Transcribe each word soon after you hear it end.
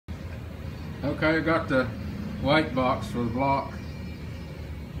Okay, I got the weight box for the block.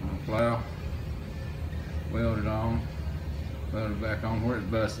 Plow. Welded on. Welded back on where it's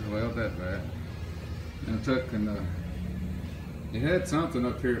busted. Weld that back. And I took it had something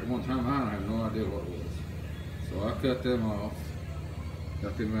up here at one time. I have no idea what it was. So I cut them off.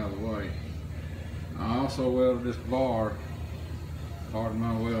 Got them out of the way. I also welded this bar. Part of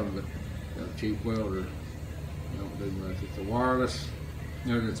my welding, but got a cheap welder. Don't do much. It's a wireless.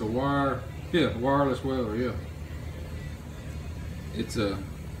 It's a wireless welder. Yeah. It's a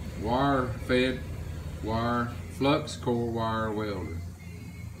wire-fed, flux core wire welder.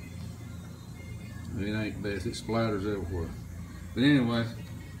 It ain't best. It splatters everywhere. But anyways,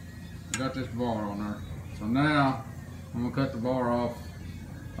 I got this bar on there. So now I'm gonna cut the bar off.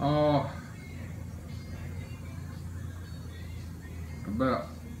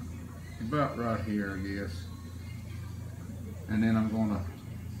 About right here, I guess. And then I'm gonna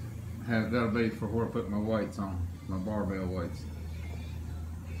that'll be for where I put my weights on, my barbell weights.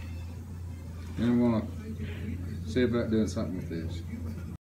 Then I'm gonna see about doing something with this.